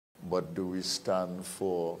but do we stand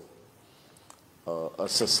for a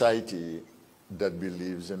society that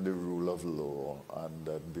believes in the rule of law and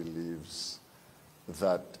that believes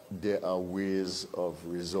that there are ways of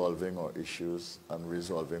resolving our issues and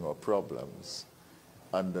resolving our problems,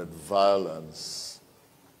 and that violence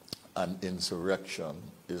and insurrection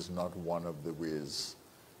is not one of the ways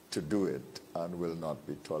to do it and will not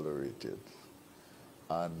be tolerated.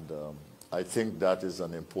 And I think that is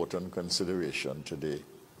an important consideration today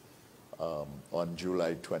on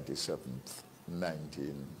July 27th,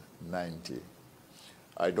 1990.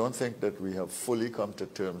 I don't think that we have fully come to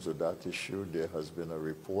terms with that issue. There has been a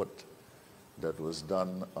report that was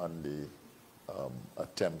done on the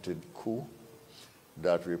attempted coup.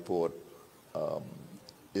 That report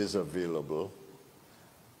is available.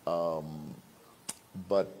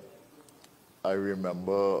 But I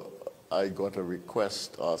remember I got a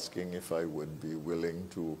request asking if I would be willing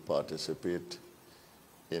to participate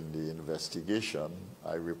in the investigation.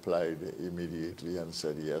 I replied immediately and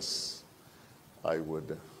said yes, I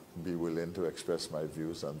would be willing to express my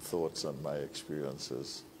views and thoughts and my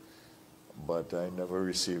experiences. But I never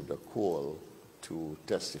received a call to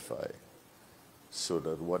testify, so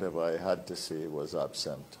that whatever I had to say was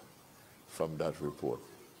absent from that report.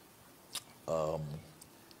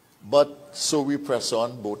 But so we press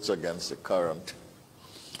on, boats against the current,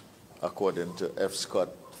 according to F. Scott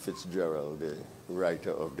Fitzgerald, the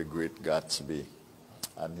writer of The Great Gatsby,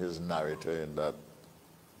 and his narrator in that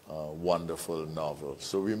wonderful novel.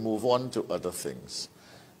 So we move on to other things.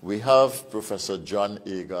 We have Professor John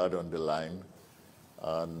Agard on the line,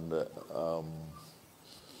 and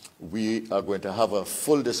we are going to have a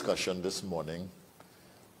full discussion this morning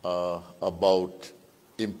about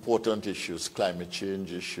important issues, climate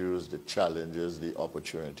change issues, the challenges, the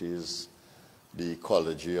opportunities, the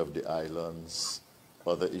ecology of the islands,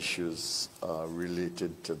 other issues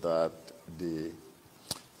related to that, the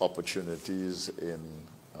opportunities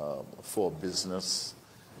for business,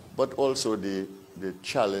 but also the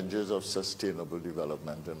challenges of sustainable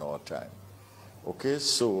development in our time. Okay,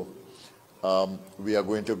 so we are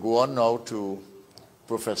going to go on now to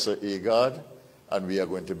Professor Agard, and we are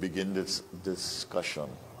going to begin this discussion.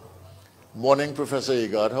 Morning, Professor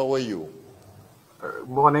Agard, how are you?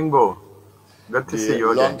 Morning, Bhoe. Good to see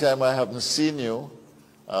you again. Long time I haven't seen you.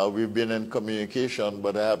 We've been in communication,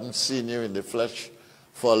 but I haven't seen you in the flesh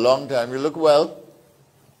for a long time. You look well.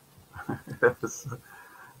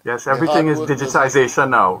 Yes, everything is digitization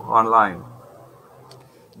now, online.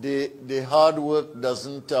 The hard work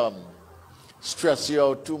doesn't stress you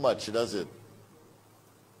out too much, does it?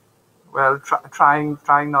 Well, trying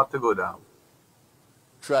not to go down.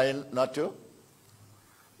 Trying not to?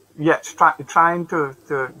 Yes, trying to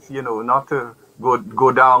not to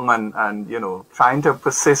go down and trying to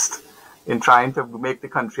persist in trying to make the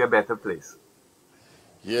country a better place.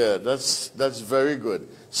 Yeah, that's very good.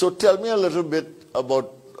 So tell me a little bit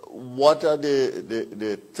about what are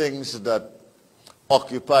the things that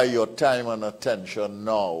occupy your time and attention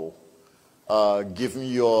now, given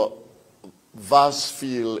your vast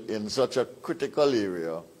field in such a critical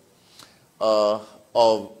area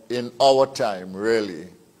in our time, really,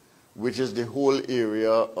 which is the whole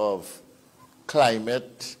area of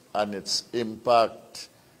climate and its impact,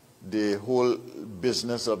 the whole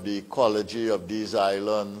business of the ecology of these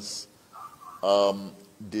islands,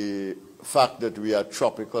 the fact that we are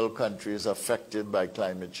tropical countries affected by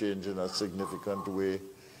climate change in a significant way,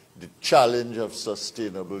 the challenge of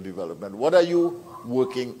sustainable development. What are you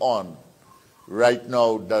working on right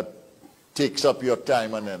now that takes up your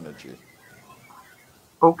time and energy?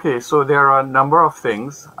 Okay, so there are a number of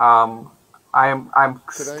things. I'm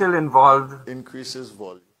still involved. Increases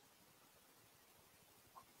volume.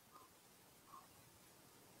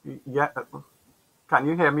 Yeah, can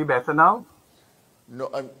you hear me better now? No,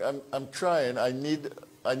 I'm trying. I need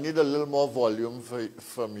a little more volume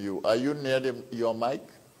from you. Are you near your mic?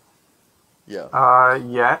 Yeah.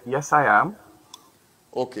 Yes, I am.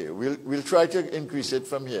 Okay, we'll try to increase it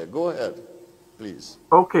from here. Go ahead, please.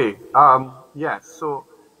 Okay. Yes. So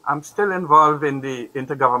I'm still involved in the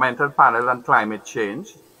Intergovernmental Panel on Climate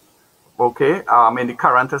Change. Okay. In the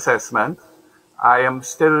current assessment, I am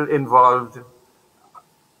still involved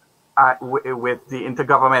with the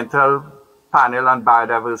Intergovernmental Panel on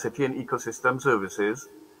Biodiversity and Ecosystem Services,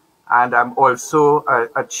 and I'm also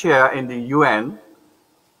a chair in the UN,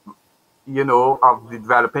 of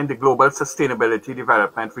developing the Global Sustainability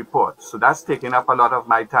Development Report. So that's taking up a lot of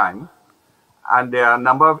my time, and there are a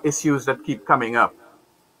number of issues that keep coming up.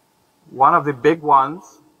 One of the big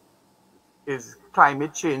ones is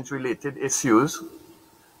climate change related issues.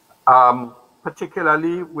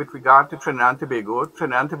 particularly with regard to Trinidad and Tobago.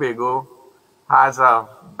 Trinidad and Tobago has a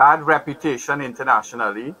bad reputation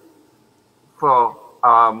internationally for,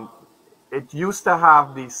 it used to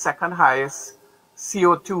have the second highest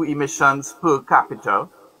CO2 emissions per capita,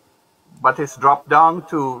 but it's dropped down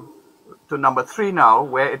to number 3 now,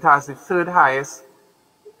 where it has the third highest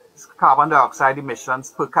carbon dioxide emissions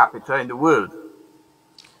per capita in the world.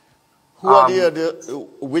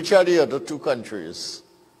 Which are the other 2 countries?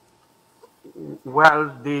 Well,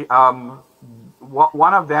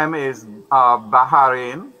 one of them is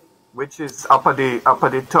Bahrain, which is up at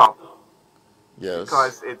the top. Yes.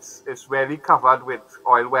 Because it's really covered with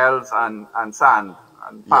oil wells and sand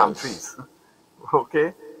and palm trees.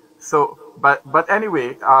 Okay. So, but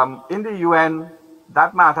anyway, in the UN,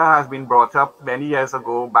 that matter has been brought up many years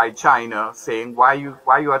ago by China, saying why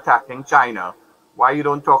you attacking China? Why you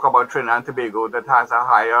don't talk about Trinidad and Tobago that has a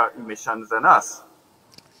higher emissions than us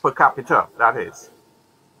per capita? That is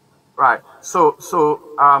right. So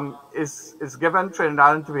it's given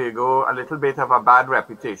Trinidad and Tobago a little bit of a bad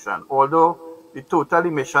reputation, although the total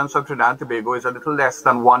emissions of Trinidad and Tobago is a little less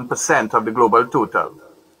than 1% of the global total.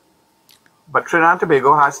 But Trinidad and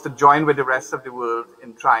Tobago has to join with the rest of the world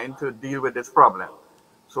in trying to deal with this problem.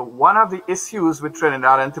 So one of the issues with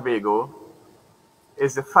Trinidad and Tobago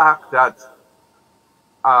is the fact that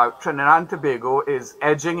Trinidad and Tobago is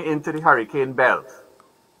edging into the hurricane belt.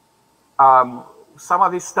 Some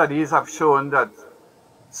of these studies have shown that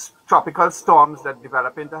tropical storms that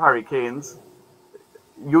develop into hurricanes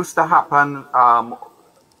used to happen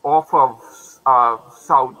off of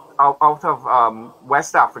out of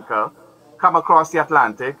West Africa, come across the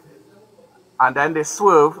Atlantic, and then they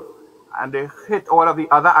swerve and they hit all of the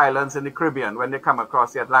other islands in the Caribbean when they come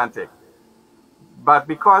across the Atlantic. But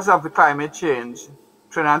because of the climate change,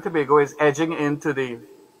 Trinidad and Tobago is edging into the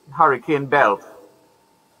hurricane belt.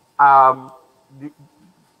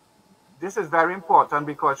 This is very important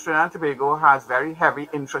because Trinidad and Tobago has very heavy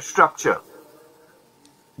infrastructure.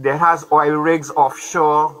 There has oil rigs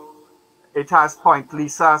offshore. It has Point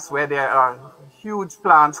Lisas where there are huge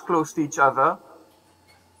plants close to each other.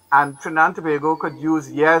 And Trinidad and Tobago could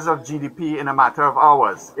use years of GDP in a matter of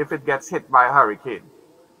hours if it gets hit by a hurricane.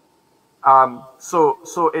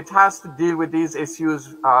 So it has to deal with these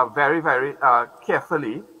issues very, very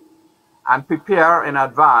carefully and prepare in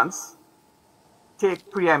advance, take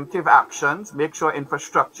preemptive actions, make sure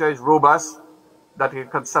infrastructure is robust, that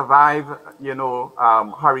it can survive,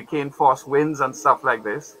 hurricane force winds and stuff like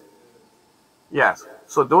this. Yes.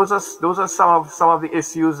 So those are some of the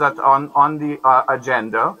issues that are on the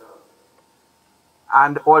agenda,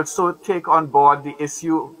 and also take on board the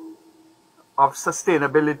issue of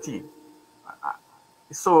sustainability.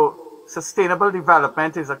 So sustainable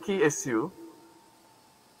development is a key issue.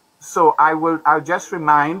 So I'll just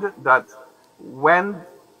remind that when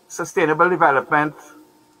sustainable development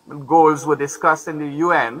goals were discussed in the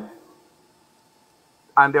UN,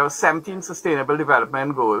 and there were 17 sustainable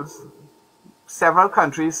development goals, several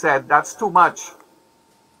countries said that's too much.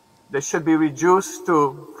 They should be reduced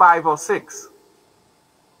to 5 or 6.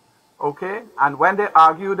 Okay? And when they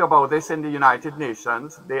argued about this in the United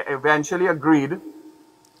Nations, they eventually agreed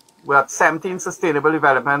that 17 sustainable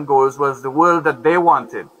development goals was the world that they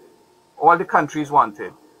wanted, all the countries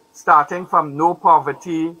wanted, starting from no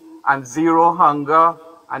poverty and zero hunger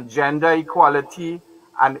and gender equality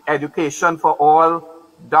and education for all,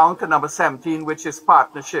 down to number 17, which is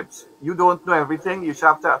partnerships. You don't know everything. You should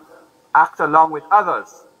have to act along with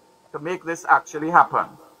others to make this actually happen.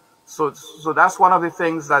 So that's one of the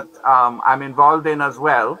things that I'm involved in as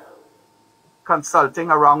well,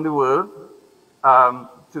 consulting around the world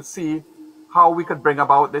to see how we could bring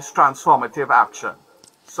about this transformative action.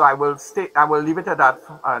 So I will leave it at that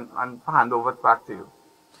and hand over back to you.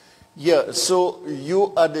 Yeah, so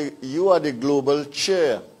you are the global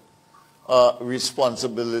chair,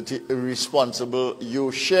 responsible.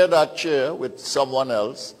 You share that chair with someone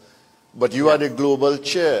else, but you are the global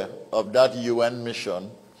chair of that UN mission,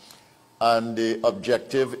 and the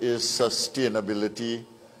objective is sustainability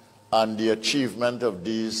and the achievement of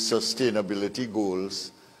these sustainability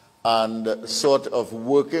goals, and sort of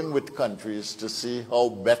working with countries to see how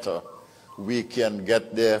better we can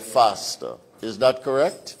get there faster. Is that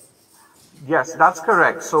correct? Yes, that's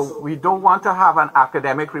correct. So we don't want to have an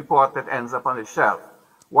academic report that ends up on the shelf.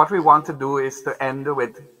 What we want to do is to end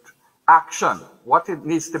with action, what it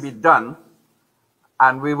needs to be done,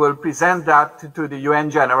 and we will present that to the UN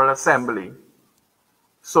General Assembly.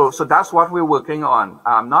 So that's what we're working on.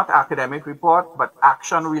 Not academic report, but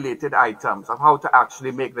action-related items of how to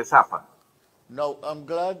actually make this happen. Now, I'm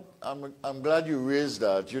glad you raised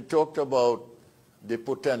that. You talked about the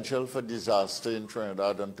potential for disaster in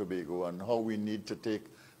Trinidad and Tobago and how we need to take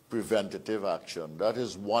preventative action. That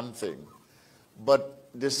is one thing. But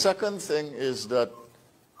the second thing is that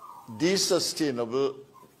these sustainable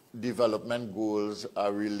development goals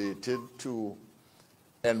are related to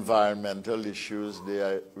environmental issues. They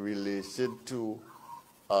are related to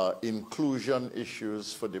inclusion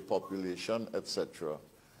issues for the population, etc.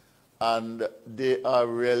 And they are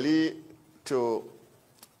really to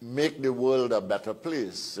make the world a better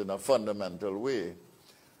place in a fundamental way.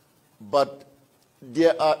 But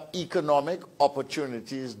there are economic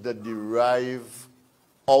opportunities that derive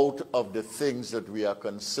out of the things that we are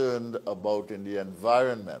concerned about in the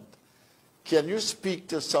environment. Can you speak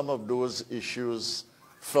to some of those issues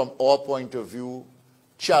from our point of view,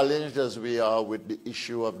 challenged as we are with the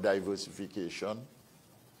issue of diversification?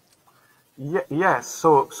 Yes,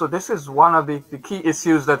 so this is one of the key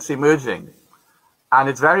issues that's emerging. And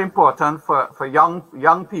it's very important for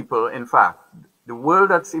young people, in fact. The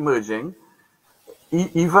world that's emerging,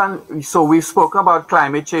 so we've spoken about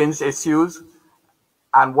climate change issues,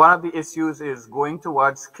 and one of the issues is going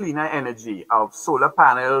towards cleaner energy of solar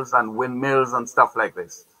panels and windmills and stuff like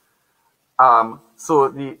this. So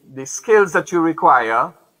the skills that you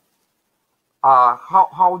require are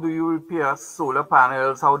how do you repair solar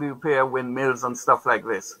panels, how do you repair windmills and stuff like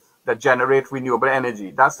this that generate renewable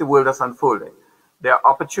energy? That's the world that's unfolding. There are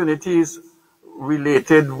opportunities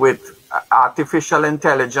related with artificial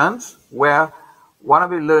intelligence, where one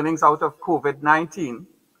of the learnings out of COVID-19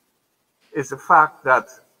 is the fact that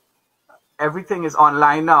everything is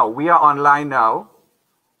online now. We are online now.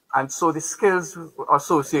 And so the skills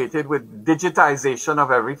associated with digitization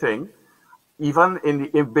of everything, even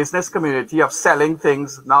in the business community of selling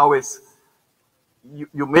things now, is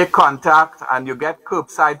you make contact and you get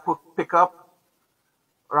curbside pickup.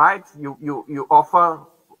 Right? You offer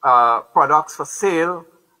products for sale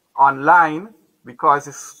online because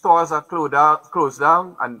the stores are closed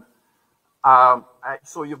down. And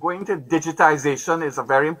so you're going to digitization is a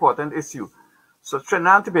very important issue. So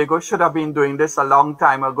Trinidad and Tobago should have been doing this a long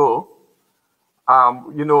time ago.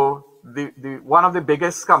 You know, one of the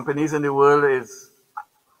biggest companies in the world is,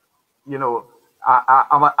 you know,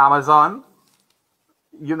 Amazon.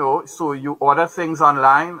 You know, so you order things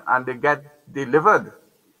online and they get delivered.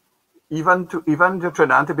 Even to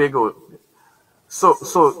Trinidad and Tobago. So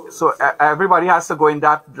everybody has to go in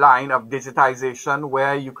that line of digitization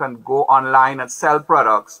where you can go online and sell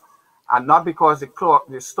products, and not because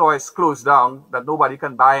the store is closed down that nobody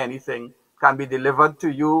can buy anything, can be delivered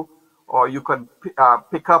to you, or you can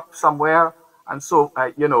pick up somewhere. And so,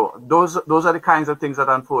 you know, those are the kinds of things that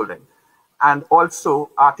are unfolding. And also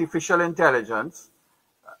artificial intelligence,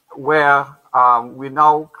 where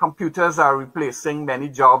computers are replacing many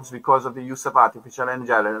jobs because of the use of artificial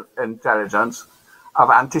intelligence, of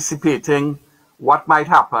anticipating what might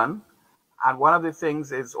happen. And one of the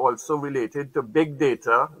things is also related to big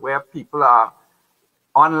data, where people are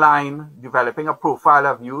online developing a profile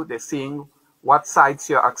of you. They're seeing what sites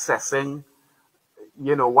you're accessing,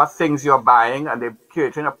 you know, what things you're buying, and they're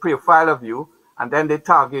creating a profile of you, and then they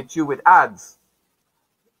target you with ads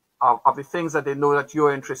of the things that they know that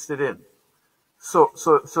you're interested in. So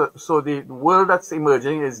the world that's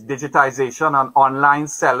emerging is digitization and online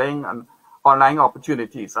selling and online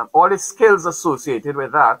opportunities. And all the skills associated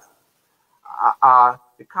with that are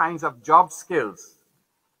the kinds of job skills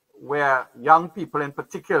where young people in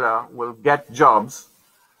particular will get jobs,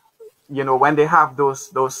 you know, when they have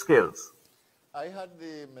those skills. I had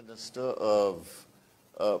the Minister of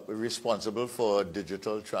responsible for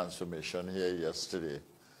digital transformation here yesterday,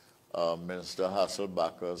 Minister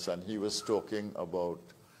Hasselbackers, and he was talking about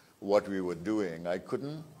what we were doing. I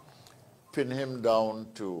couldn't pin him down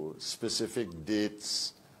to specific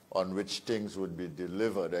dates on which things would be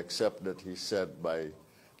delivered, except that he said by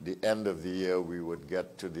the end of the year we would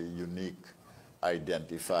get to the unique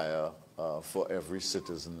identifier for every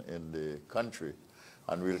citizen in the country.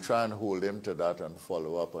 And we'll try and hold him to that and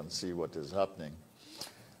follow up and see what is happening.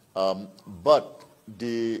 But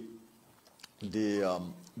the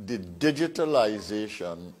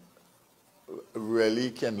digitalization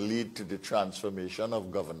really can lead to the transformation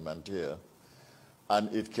of government here.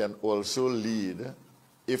 And it can also lead,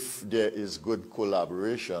 if there is good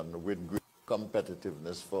collaboration, with great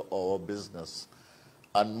competitiveness for our business.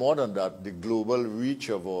 And more than that, the global reach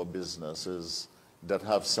of our businesses that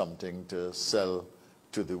have something to sell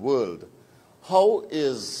to the world. How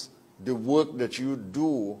is the work that you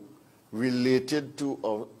do related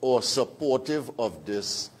to or supportive of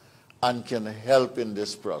this and can help in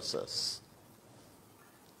this process?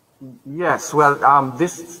 Yes, well,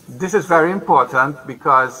 this is very important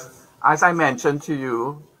because as I mentioned to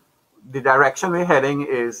you, the direction we're heading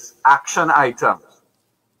is action items.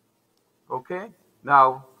 Okay?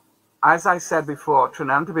 Now, as I said before,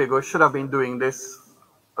 Trinidad and Tobago should have been doing this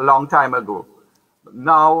a long time ago.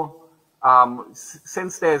 Now,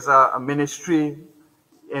 since there's a ministry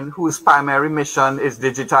in whose primary mission is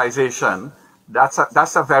digitization,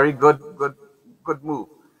 that's a very good move.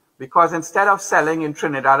 Because instead of selling in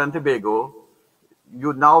Trinidad and Tobago,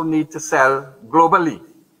 you now need to sell globally,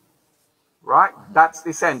 right? That's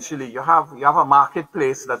essentially, you have a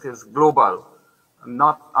marketplace that is global,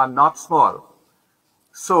 not small.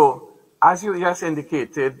 So, as you just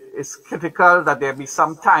indicated, it's critical that there be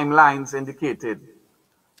some timelines indicated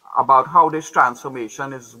about how this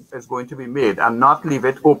transformation is going to be made and not leave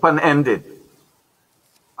it open-ended.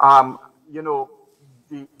 You know,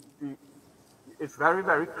 it's very,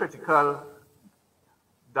 very critical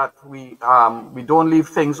that we don't leave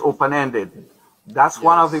things open-ended. That's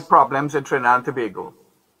one of the problems in Trinidad and Tobago.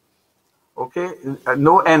 Okay?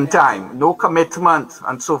 No end time, no commitment,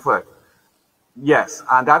 and so forth. Yes,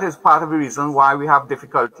 and that is part of the reason why we have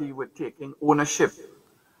difficulty with taking ownership.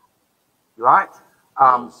 Right?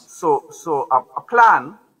 So a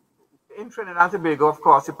plan in Trinidad and Tobago, of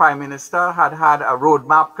course, the Prime Minister had a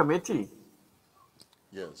roadmap committee.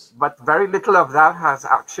 Yes. But very little of that has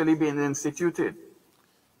actually been instituted.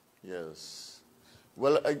 Yes.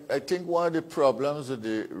 Well, I think one of the problems with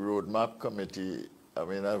the roadmap committee, I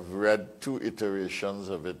mean, I've read 2 iterations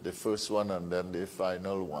of it, the first one and then the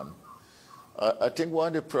final one. I think one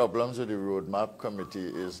of the problems with the roadmap committee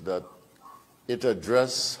is that it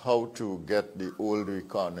addressed how to get the old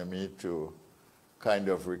economy to kind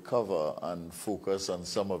of recover and focus on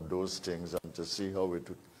some of those things and to see how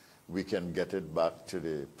we can get it back to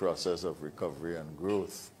the process of recovery and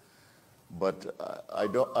growth. But I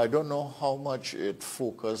don't know how much it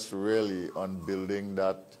focused really on building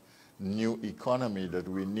that new economy that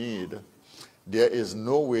we need. There is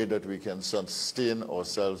no way that we can sustain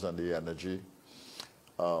ourselves on the energy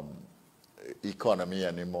economy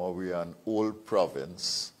anymore. We are an old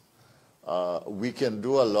province. We can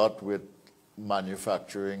do a lot with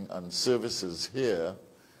manufacturing and services here,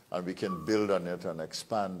 and we can build on it and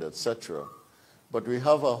expand, etc. But we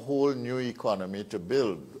have a whole new economy to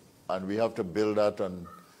build, and we have to build that on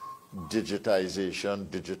digitization,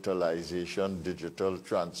 digitalization, digital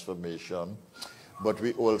transformation. But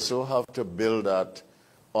we also have to build that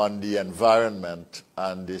on the environment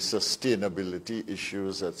and the sustainability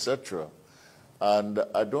issues, etc. And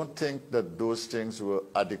I don't think that those things were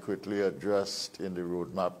adequately addressed in the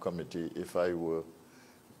roadmap committee if I were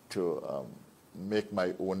to make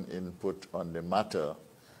my own input on the matter.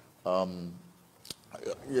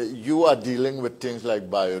 You are dealing with things like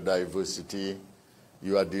biodiversity,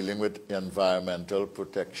 you are dealing with environmental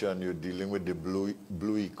protection, you're dealing with the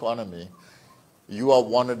blue economy. You are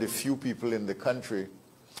one of the few people in the country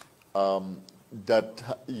that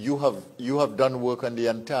you have done work on the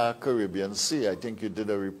entire Caribbean Sea. I think you did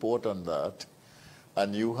a report on that.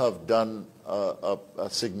 And you have done a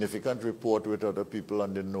significant report with other people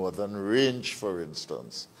on the Northern Range, for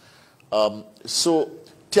instance. So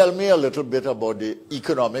tell me a little bit about the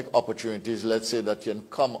economic opportunities, let's say, that can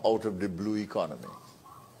come out of the blue economy.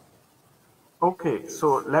 Okay,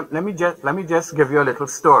 so let me just give you a little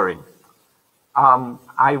story.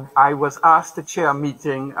 I was asked to chair a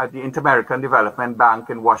meeting at the Inter-American Development Bank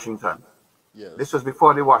in Washington. Yes. This was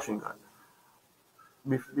before the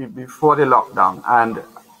before the lockdown. And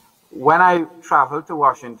when I traveled to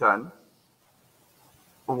Washington,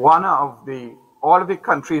 all of the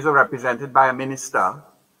countries were represented by a minister,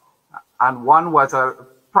 and one was a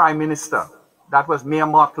prime minister. That was Mayor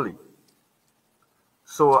Motley.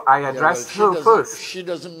 So I addressed her first. She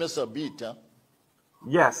doesn't miss a beat, huh?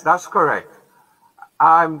 Yes, that's correct.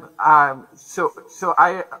 So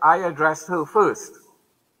I addressed her first.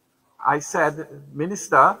 I said,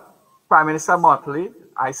 Prime Minister Motley,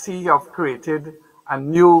 I see you have created a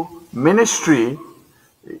new ministry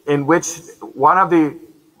in which one of the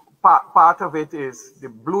part of it is the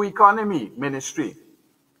Blue Economy Ministry,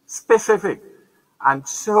 specific. And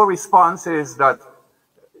her response is that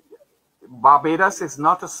Barbados is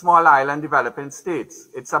not a small island developing state.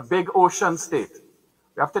 It's a big ocean state.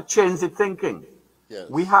 We have to change the thinking. Yes.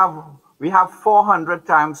 We have 400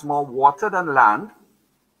 times more water than land,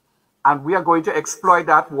 and we are going to exploit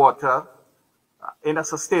that water in a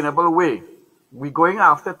sustainable way. We're going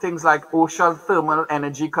after things like ocean thermal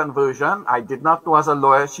energy conversion. I did not know as a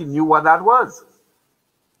lawyer she knew what that was.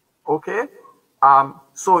 Okay?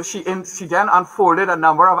 So she then unfolded a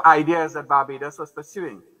number of ideas that Barbados was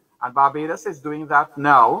pursuing. And Barbados is doing that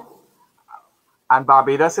now. And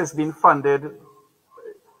Barbados is being funded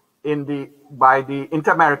by the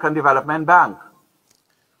Inter-American Development Bank.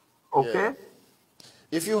 Okay? Yeah.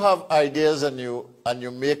 If you have ideas and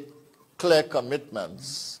you make clear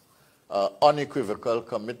commitments, unequivocal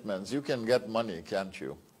commitments, you can get money, can't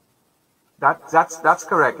you? That's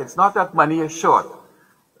correct. It's not that money is short.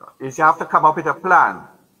 It's you have to come up with a plan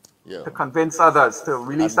to convince others to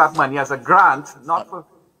release that money as a grant,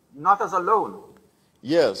 not as a loan.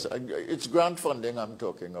 Yes, it's grant funding I'm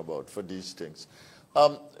talking about for these things.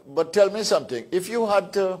 But tell me something. If you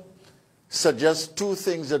had to suggest two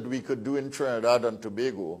things that we could do in Trinidad and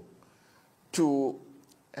Tobago to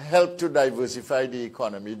help to diversify the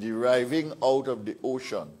economy deriving out of the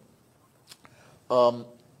ocean,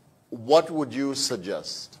 what would you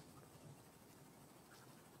suggest?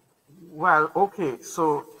 Well, okay,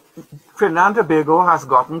 so Trinidad and Tobago has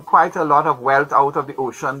gotten quite a lot of wealth out of the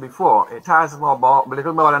ocean before. It has a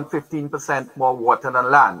little more than 15% more water than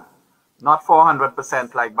land, not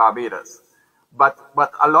 400% like Barbados. But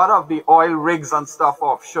a lot of the oil rigs and stuff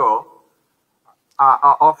offshore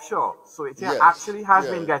are offshore. So it actually has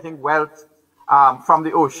been getting wealth from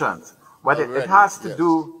the oceans. But it has to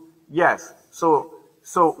do, so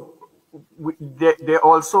there are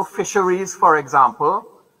also fisheries, for example,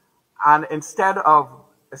 and instead of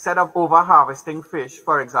over harvesting fish,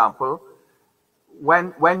 for example,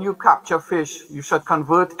 when you capture fish, you should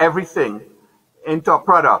convert everything into a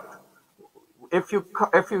product. If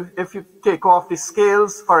you take off the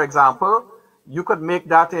scales, for example, you could make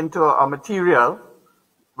that into a material,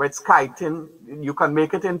 with chitin. You can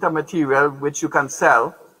make it into material which you can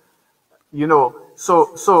sell. You know,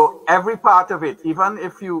 so every part of it, even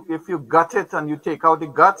if you gut it and you take out the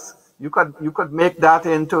guts, you could make that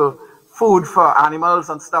into food for animals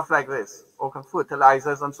and stuff like this, or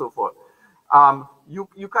fertilizers and so forth.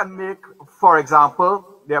 You can make, for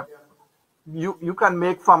example, you can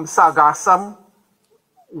make from sargassum,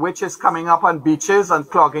 which is coming up on beaches and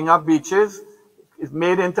clogging up beaches, is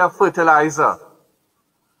made into fertilizer.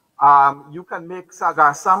 You can make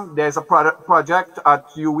sargassum. There's a project at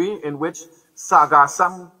UWI in which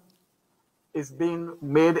sargassum is being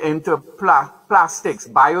made into plastics,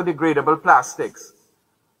 biodegradable plastics,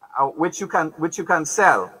 which you can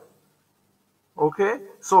sell. Okay,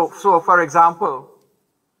 so for example,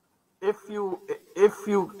 if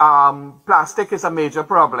plastic is a major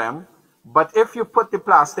problem, but if you put the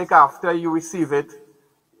plastic after you receive it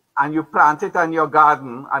and you plant it in your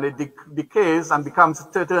garden and it decays and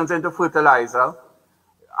turns into fertilizer,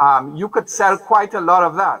 you could sell quite a lot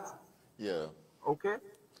of that. Yeah. Okay,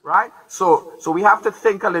 right? So we have to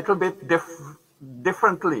think a little bit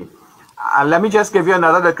differently. Let me just give you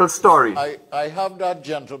another little story. I have that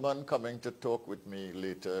gentleman coming to talk with me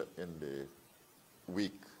later in the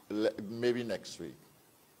week, maybe next week.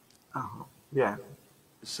 Yeah.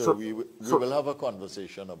 So we will have a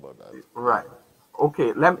conversation about that. Right.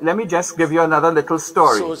 Okay, let me just give you another little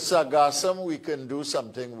story. So sargassum we can do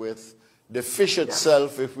something with. The fish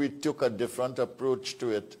itself, if we took a different approach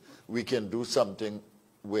to it, we can do something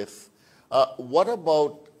with. What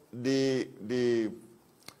about the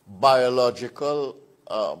biological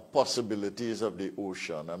possibilities of the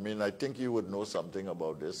ocean? I mean, I think you would know something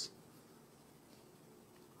about this.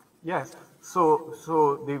 Yes. So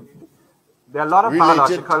there are a lot of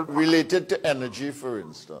biological... Related to energy, for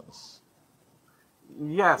instance.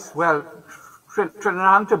 Yes. Well,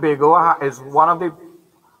 Trinidad and Tobago is one of the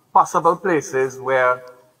possible places where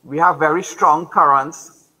we have very strong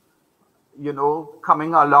currents, you know,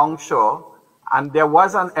 coming along shore. And there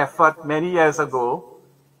was an effort many years ago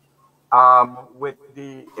with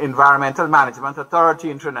the Environmental Management Authority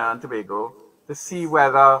in Trinidad and Tobago to see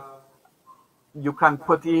whether you can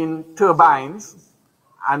put in turbines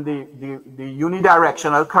and the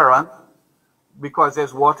unidirectional current, because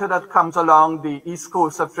there's water that comes along the east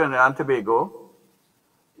coast of Trinidad and Tobago.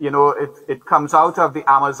 You know, it comes out of the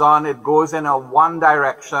Amazon, it goes in a one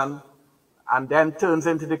direction and then turns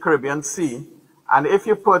into the Caribbean Sea. And if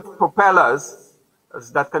you put propellers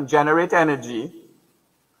that can generate energy,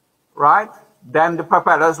 right, then the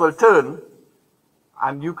propellers will turn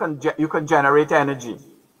and you can generate energy.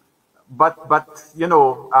 But you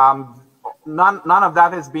know, none of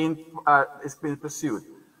that is being pursued.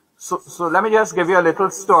 So let me just give you a little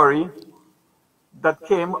story that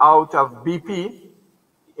came out of BP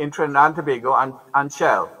in Trinidad and Tobago and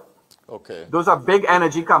Shell. Okay. Those are big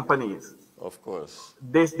energy companies. Of course.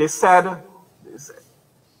 They said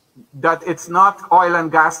that it's not oil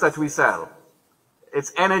and gas that we sell.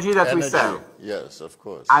 It's energy that we sell. Yes, of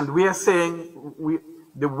course. And we are saying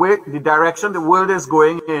the direction the world is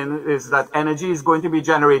going in is that energy is going to be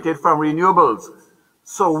generated from renewables.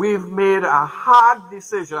 So we've made a hard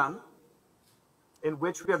decision in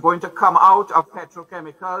which we are going to come out of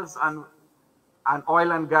petrochemicals and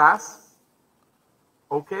oil and gas,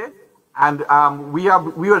 okay? And we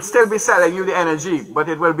will still be selling you the energy, but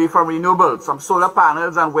it will be from renewables, some solar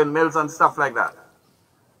panels and windmills and stuff like that,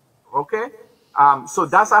 okay? So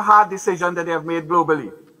that's a hard decision that they have made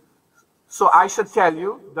globally. So I should tell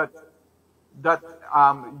you that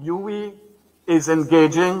UE is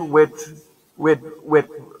engaging with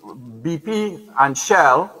BP and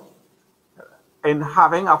Shell in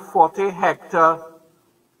having a 40-hectare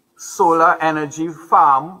solar energy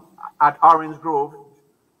farm at Orange Grove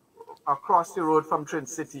across the road from Trin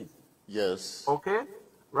City. Yes. Okay,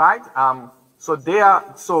 right? So they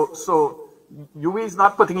are so UE is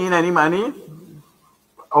not putting in any money.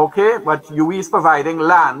 Okay, but UE is providing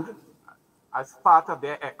land as part of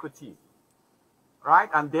their equity, right?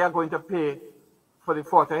 And they are going to pay for the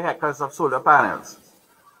 40 hectares of solar panels,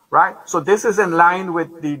 right? So this is in line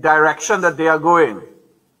with the direction that they are going.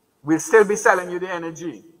 We'll still be selling you the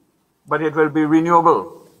energy, but it will be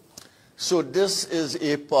renewable. So this is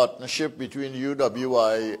a partnership between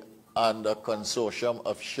UWI and a consortium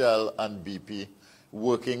of Shell and BP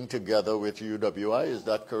working together with UWI, is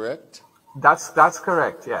that correct? That's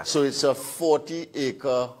correct, yes. So it's a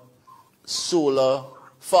 40-acre solar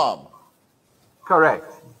farm?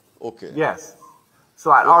 Correct. Okay. Yes.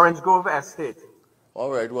 So at Orange Grove Estate.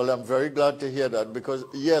 All right. Well, I'm very glad to hear that because,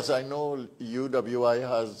 yes, I know UWI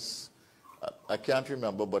has, I can't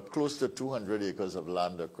remember, but close to 200 acres of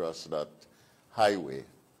land across that highway.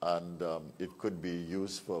 And it could be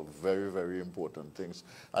used for very, very important things.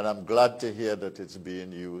 And I'm glad to hear that it's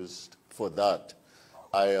being used for that.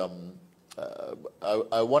 I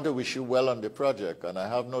want to wish you well on the project, and I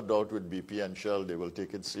have no doubt with BP and Shell they will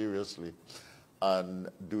take it seriously and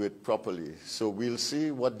do it properly. So we'll see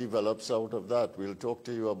what develops out of that. We'll talk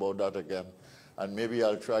to you about that again, and maybe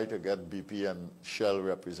I'll try to get BP and Shell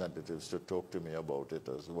representatives to talk to me about it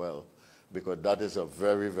as well, because that is a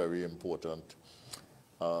very, very important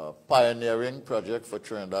pioneering project for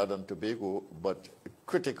Trinidad and Tobago, but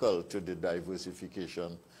critical to the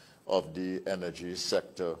diversification of the energy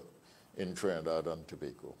sector in Trinidad and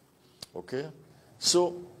Tobago. Okay,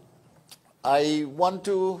 so I want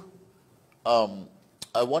to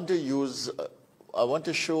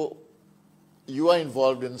show you are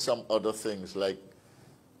involved in some other things like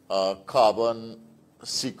carbon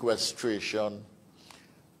sequestration.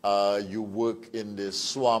 You work in the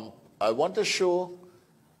swamp. I want to show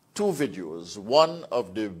two videos. One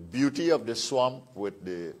of the beauty of the swamp with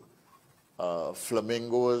the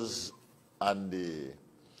flamingos and the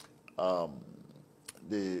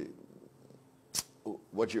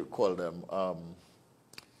what you call them,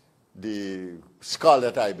 the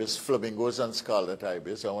scarlet ibis, flamingos and scarlet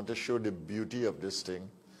ibis. I want to show the beauty of this thing.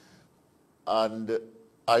 And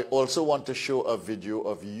I also want to show a video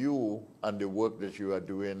of you and the work that you are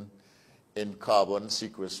doing in carbon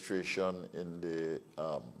sequestration in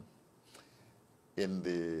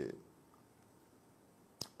the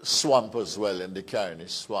swamp as well, in the Caroni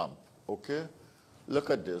swamp. Okay? Look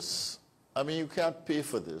at this. I mean, you can't pay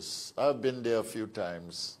for this. I've been there a few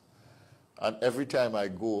times. And every time I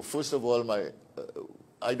go, first of all,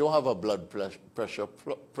 I don't have a blood pressure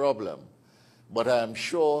problem. But I am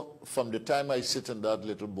sure from the time I sit in that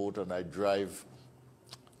little boat and I drive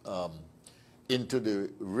into the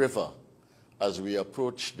river as we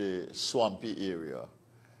approach the swampy area,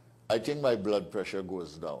 I think my blood pressure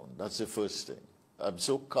goes down. That's the first thing. I'm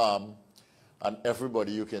so calm, and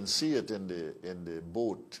everybody, you can see it in the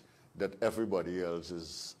boat, that everybody else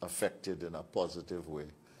is affected in a positive way.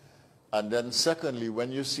 And then secondly,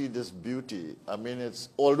 when you see this beauty, I mean, it's,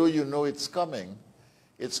 although you know it's coming,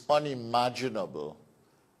 it's unimaginable,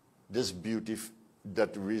 this beauty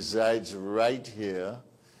that resides right here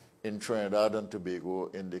in Trinidad and Tobago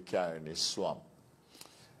in the Caroni swamp.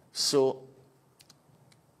 So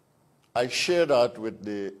I share that with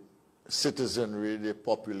the citizenry, the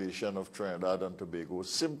population of Trinidad and Tobago,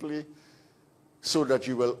 simply so that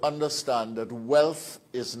you will understand that wealth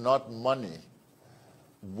is not money.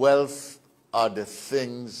 Wealth are the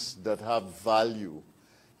things that have value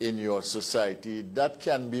in your society that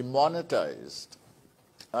can be monetized.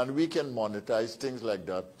 And we can monetize things like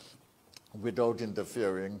that without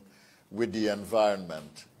interfering with the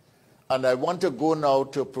environment. And I want to go now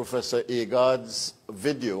to Professor Agard's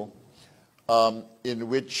video in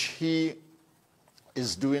which he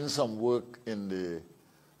is doing some work in the,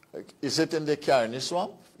 is it in the Caroni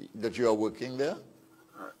swamp that you are working there?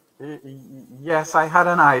 Yes, I had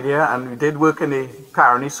an idea, and we did work in the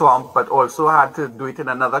Caroni swamp, but also had to do it in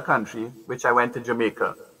another country, which I went to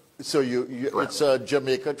Jamaica. So it's a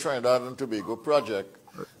Jamaica, Trinidad and Tobago project.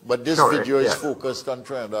 But this Correct, video is yes. focused on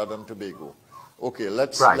Trinidad and Tobago. Okay,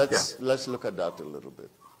 let's look at that a little bit.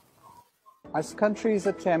 As countries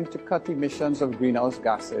attempt to cut emissions of greenhouse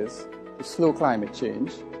gases to slow climate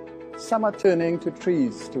change, some are turning to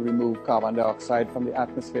trees to remove carbon dioxide from the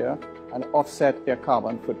atmosphere and offset their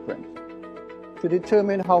carbon footprint. To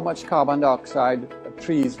determine how much carbon dioxide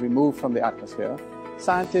trees remove from the atmosphere,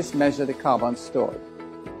 scientists measure the carbon stored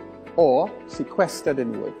or sequestered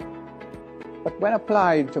in wood. But when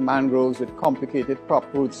applied to mangroves with complicated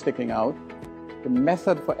prop roots sticking out, the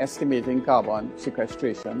method for estimating carbon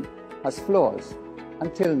sequestration has flaws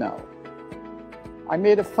until now. I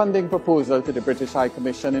made a funding proposal to the British High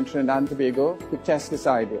Commission in Trinidad and Tobago to test this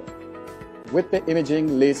idea. With the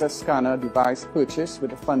imaging laser scanner device purchased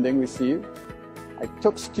with the funding received, I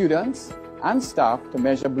took students and staff to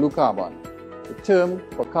measure blue carbon, the term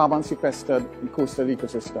for carbon sequestered in coastal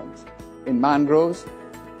ecosystems, in mangroves,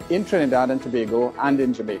 in Trinidad and Tobago, and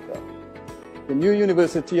in Jamaica. The New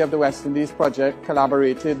University of the West Indies project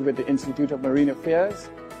collaborated with the Institute of Marine Affairs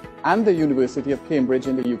and the University of Cambridge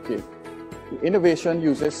in the UK. The innovation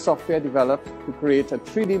uses software developed to create a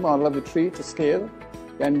 3D model of the tree to scale,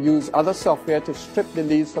 then use other software to strip the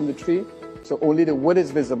leaves from the tree so only the wood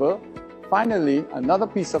is visible. Finally, another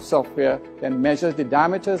piece of software then measures the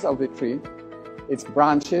diameters of the tree, its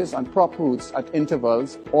branches and prop roots at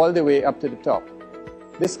intervals all the way up to the top.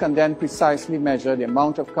 This can then precisely measure the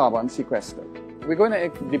amount of carbon sequestered. We're going to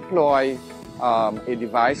deploy a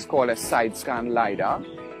device called a side scan LiDAR.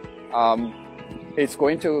 It's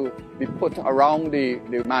going to be put around the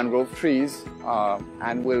mangrove trees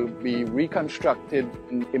and will be reconstructed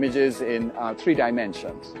in images in 3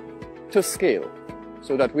 dimensions to scale,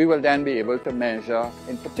 so that we will then be able to measure,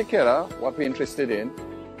 in particular, what we're interested in,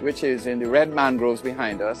 which is in the red mangroves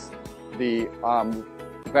behind us, the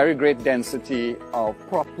very great density of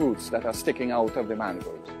prop roots that are sticking out of the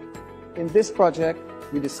mangroves. In this project,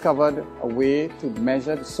 we discovered a way to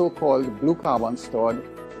measure the so-called blue carbon stored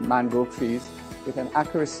in mangrove trees with an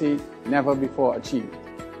accuracy never before achieved.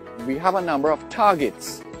 We have a number of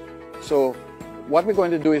targets. So what we're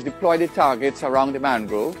going to do is deploy the targets around the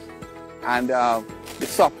mangrove, and the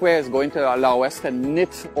software is going to allow us to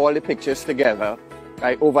knit all the pictures together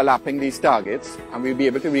by overlapping these targets, and we'll be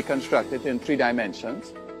able to reconstruct it in 3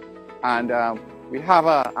 dimensions. And we have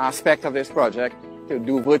an aspect of this project to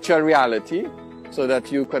do virtual reality so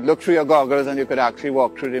that you could look through your goggles and you could actually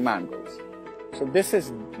walk through the mangroves. So this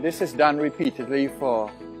is done repeatedly for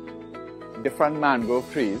different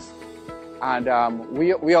mangrove trees. And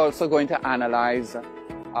we're also going to analyze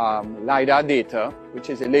LiDAR data, which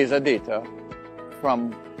is a laser data,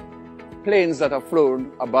 from planes that are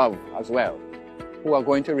flown above as well, who are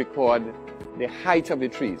going to record the height of the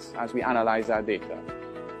trees as we analyze our data.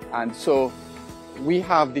 And so we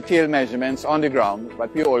have detailed measurements on the ground,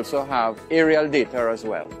 but we also have aerial data as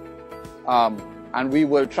well. And we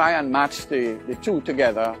will try and match the 2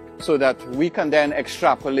 together so that we can then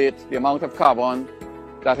extrapolate the amount of carbon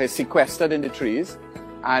that is sequestered in the trees.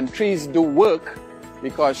 And trees do work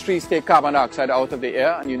because trees take carbon dioxide out of the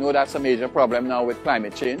air, and you know that's a major problem now with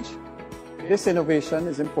climate change. This innovation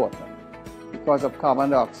is important because of carbon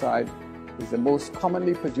dioxide is the most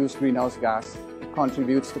commonly produced greenhouse gas that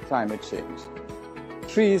contributes to climate change.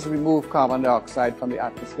 Trees remove carbon dioxide from the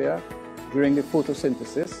atmosphere during the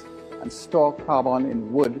photosynthesis and store carbon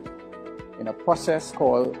in wood in a process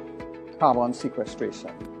called carbon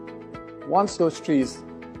sequestration. Once those trees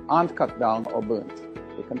aren't cut down or burnt,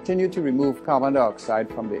 they continue to remove carbon dioxide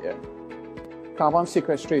from the air. Carbon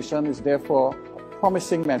sequestration is therefore a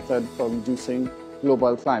promising method for reducing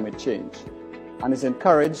global climate change and is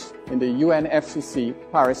encouraged in the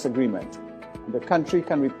UNFCCC Paris Agreement. The country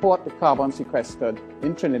can report the carbon sequestered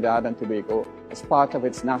in Trinidad and Tobago as part of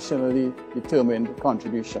its nationally determined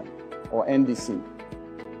contribution, or NDC,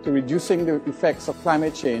 to reducing the effects of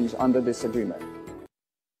climate change under this agreement.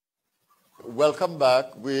 Welcome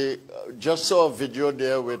back. We just saw a video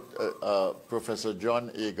there with Professor John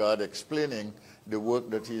Agard explaining the work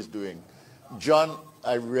that he's doing. John,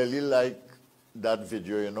 I really like that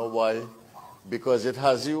video. You know why? Because it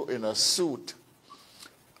has you in a suit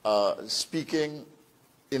speaking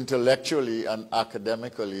intellectually and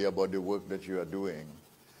academically about the work that you are doing.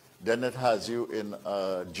 Then it has you in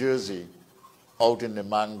a jersey out in the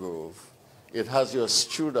mangrove. It has your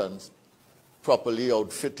students properly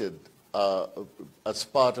outfitted as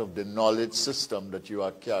part of the knowledge system that you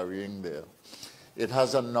are carrying there. It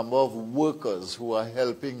has a number of workers who are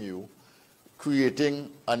helping you,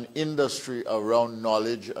 creating an industry around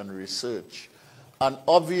knowledge and research. And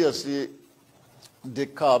obviously, the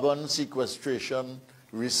carbon sequestration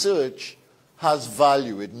research has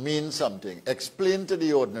value. It means something. Explain to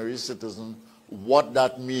the ordinary citizen what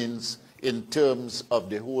that means in terms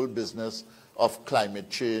of the whole business of climate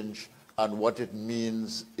change and what it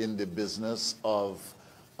means in the business of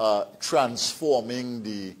transforming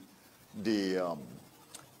the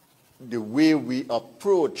way we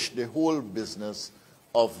approach the whole business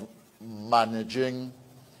of managing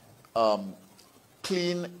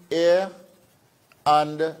clean air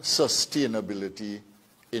and sustainability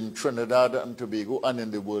in Trinidad and Tobago and in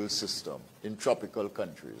the world system, in tropical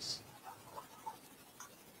countries.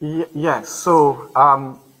 Yes, so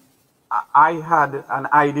I had an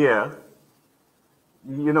idea,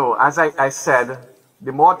 you know, as I said,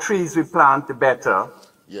 the more trees we plant, the better.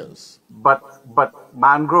 Yes. But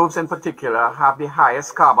mangroves in particular have the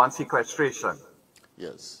highest carbon sequestration.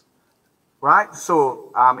 Yes. Right?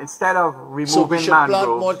 So instead of removing so we should mangroves,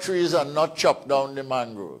 plant more trees and not chop down the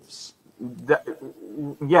mangroves.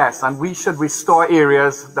 Yes, and we should restore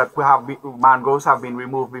areas that mangroves have been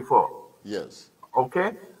removed before. Yes.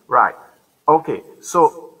 Okay? Right. Okay.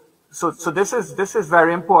 So this is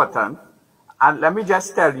very important. And let me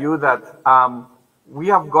just tell you that we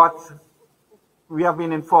have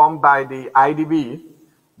been informed by the IDB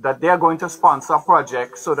that they are going to sponsor a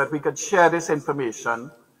project so that we could share this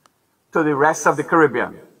information to the rest of the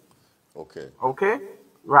Caribbean. Okay. Okay?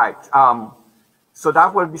 Right. So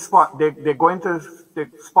that will be, they're going to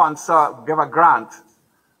sponsor, give a grant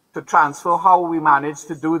to transfer how we manage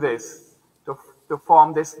to do this, to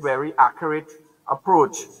form this very accurate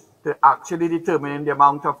approach to actually determining the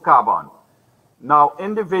amount of carbon. Now,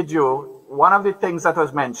 in the video, one of the things that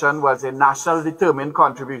was mentioned was a national determined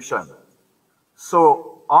contribution.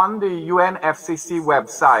 So on the UNFCCC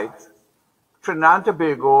website, Trinidad and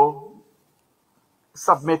Tobago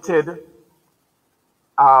submitted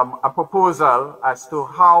a proposal as to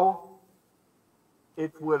how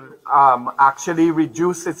it will actually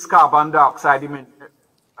reduce its carbon dioxide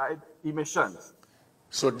emissions.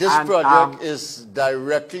 So this project is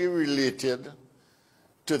directly related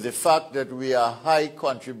to the fact that we are high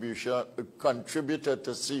contributor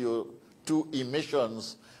to CO2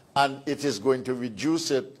 emissions, and it is going to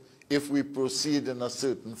reduce it if we proceed in a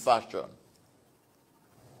certain fashion.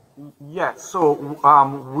 Yes, so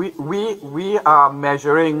we are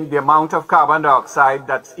measuring the amount of carbon dioxide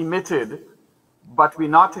that's emitted, but we're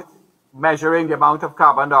not measuring the amount of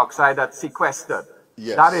carbon dioxide that's sequestered.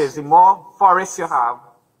 Yes. That is, the more forests you have,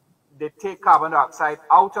 they take carbon dioxide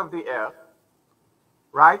out of the air,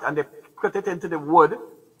 right? And they put it into the wood.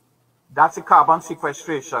 That's the carbon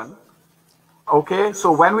sequestration. Okay,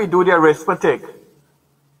 so when we do the arithmetic,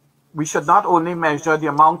 we should not only measure the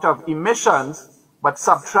amount of emissions, but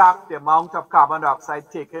subtract the amount of carbon dioxide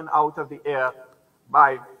taken out of the air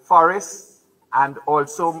by forests and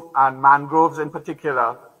also mangroves in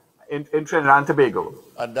particular in Trinidad and Tobago.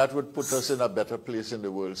 And that would put us in a better place in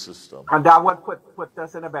the world system. And that would put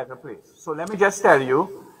us in a better place. So let me just tell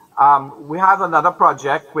you, we have another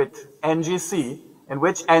project with NGC, in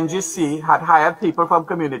which NGC had hired people from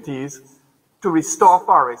communities to restore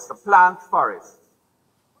forests, to plant forests.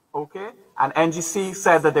 Okay? And NGC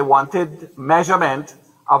said that they wanted measurement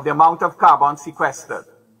of the amount of carbon sequestered.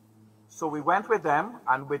 So we went with them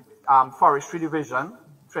and with Forestry Division,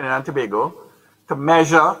 Trinidad and Tobago, to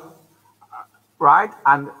measure, right?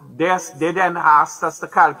 And they then asked us to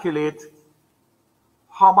calculate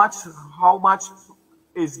how much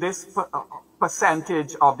is this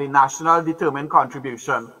percentage of the national determined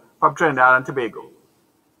contribution from Trinidad and Tobago.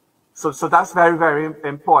 So that's very, very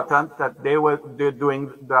important that they were doing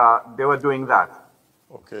that.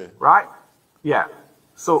 Okay. Right? Yeah.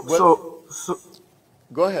 So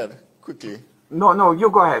go ahead quickly. No, you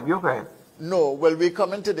go ahead. You go ahead. No, well, we're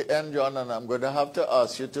coming to the end, John, and I'm going to have to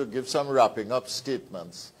ask you to give some wrapping up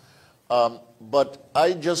statements. But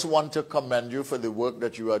I just want to commend you for the work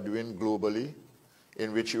that you are doing globally,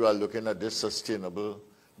 in which you are looking at this sustainable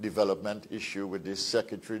development issue with the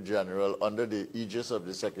Secretary General, under the aegis of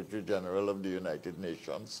the Secretary General of the United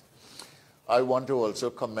Nations. I want to also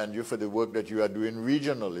commend you for the work that you are doing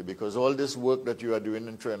regionally, because all this work that you are doing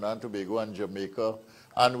in Trinidad and Tobago and Jamaica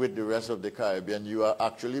and with the rest of the Caribbean, you are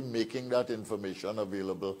actually making that information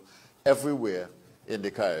available everywhere in the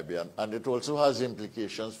Caribbean. And it also has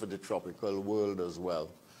implications for the tropical world as well,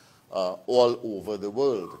 all over the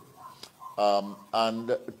world.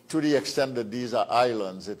 And to the extent that these are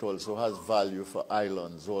islands, it also has value for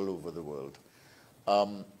islands all over the world.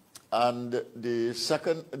 And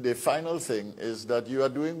the final thing is that you are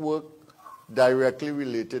doing work directly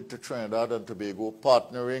related to Trinidad and Tobago,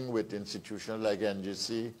 partnering with institutions like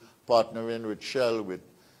NGC, partnering with Shell, with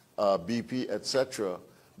BP, etc.,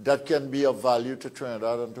 that can be of value to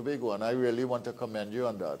Trinidad and Tobago, and I really want to commend you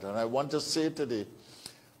on that. And I want to say to the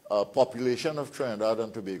population of Trinidad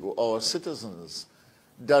and Tobago, our citizens,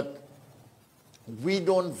 that we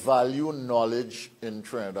don't value knowledge in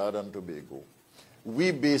Trinidad and Tobago.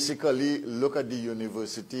 We basically look at the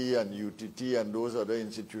university and UTT and those other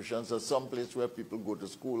institutions as some place where people go to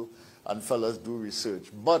school and fellows do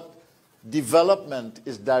research. But development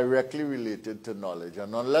is directly related to knowledge,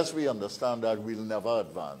 and unless we understand that, we'll never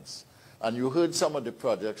advance. And you heard some of the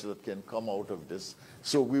projects that can come out of this,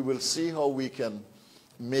 so we will see how we can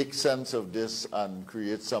make sense of this and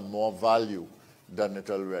create some more value than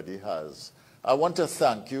it already has. I want to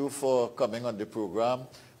thank you for coming on the program.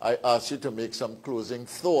 I ask you to make some closing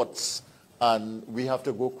thoughts, and we have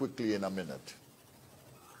to go quickly in a minute.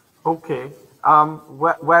 Okay.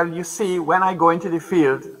 Well, you see, when I go into the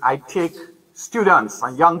field, I take students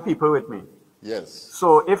and young people with me. Yes.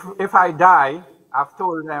 So if I die, I've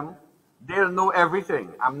told them they'll know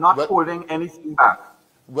everything. I'm not holding anything back.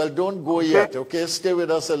 Well, don't go yet, okay? Stay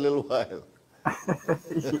with us a little while.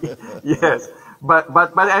 Yes.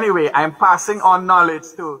 But anyway, I'm passing on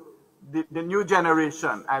knowledge to the new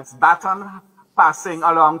generation as baton passing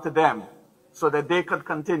along to them so that they could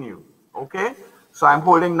continue, okay? So I'm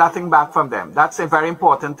holding nothing back from them. That's very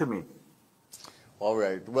important to me. All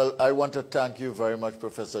right. Well, I want to thank you very much,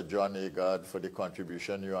 Professor John Agard, for the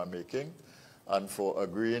contribution you are making and for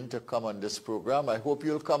agreeing to come on this program. I hope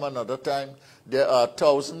you'll come another time. There are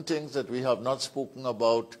 1,000 things that we have not spoken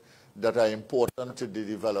about that are important to the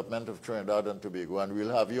development of Trinidad and Tobago, and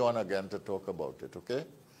we'll have you on again to talk about it, okay?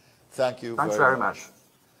 Thank you very much.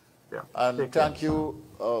 Yeah. And thank you,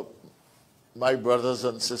 my brothers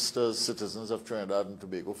and sisters, citizens of Trinidad and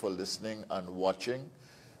Tobago, for listening and watching.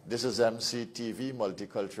 This is MCTV,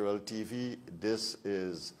 Multicultural TV. This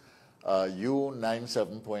is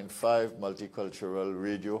U97.5 Multicultural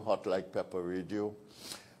Radio, Hot Like Pepper Radio.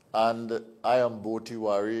 And I am Bhoe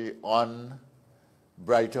Tewarie on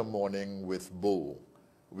Brighter Morning with Bhoe.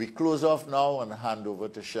 We close off now and hand over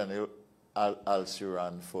to Chanel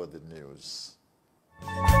Al-Suran for the news.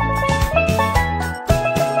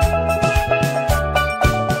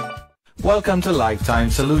 Welcome to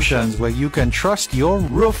Lifetime Solutions, where you can trust your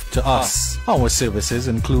roof to us. Our services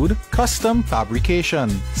include custom fabrication,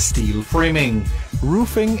 steel framing,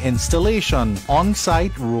 roofing installation,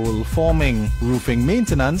 on-site roll forming, roofing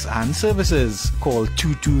maintenance and services. Call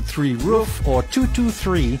 223-ROOF or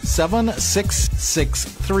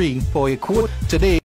 223-7663 for a quote today.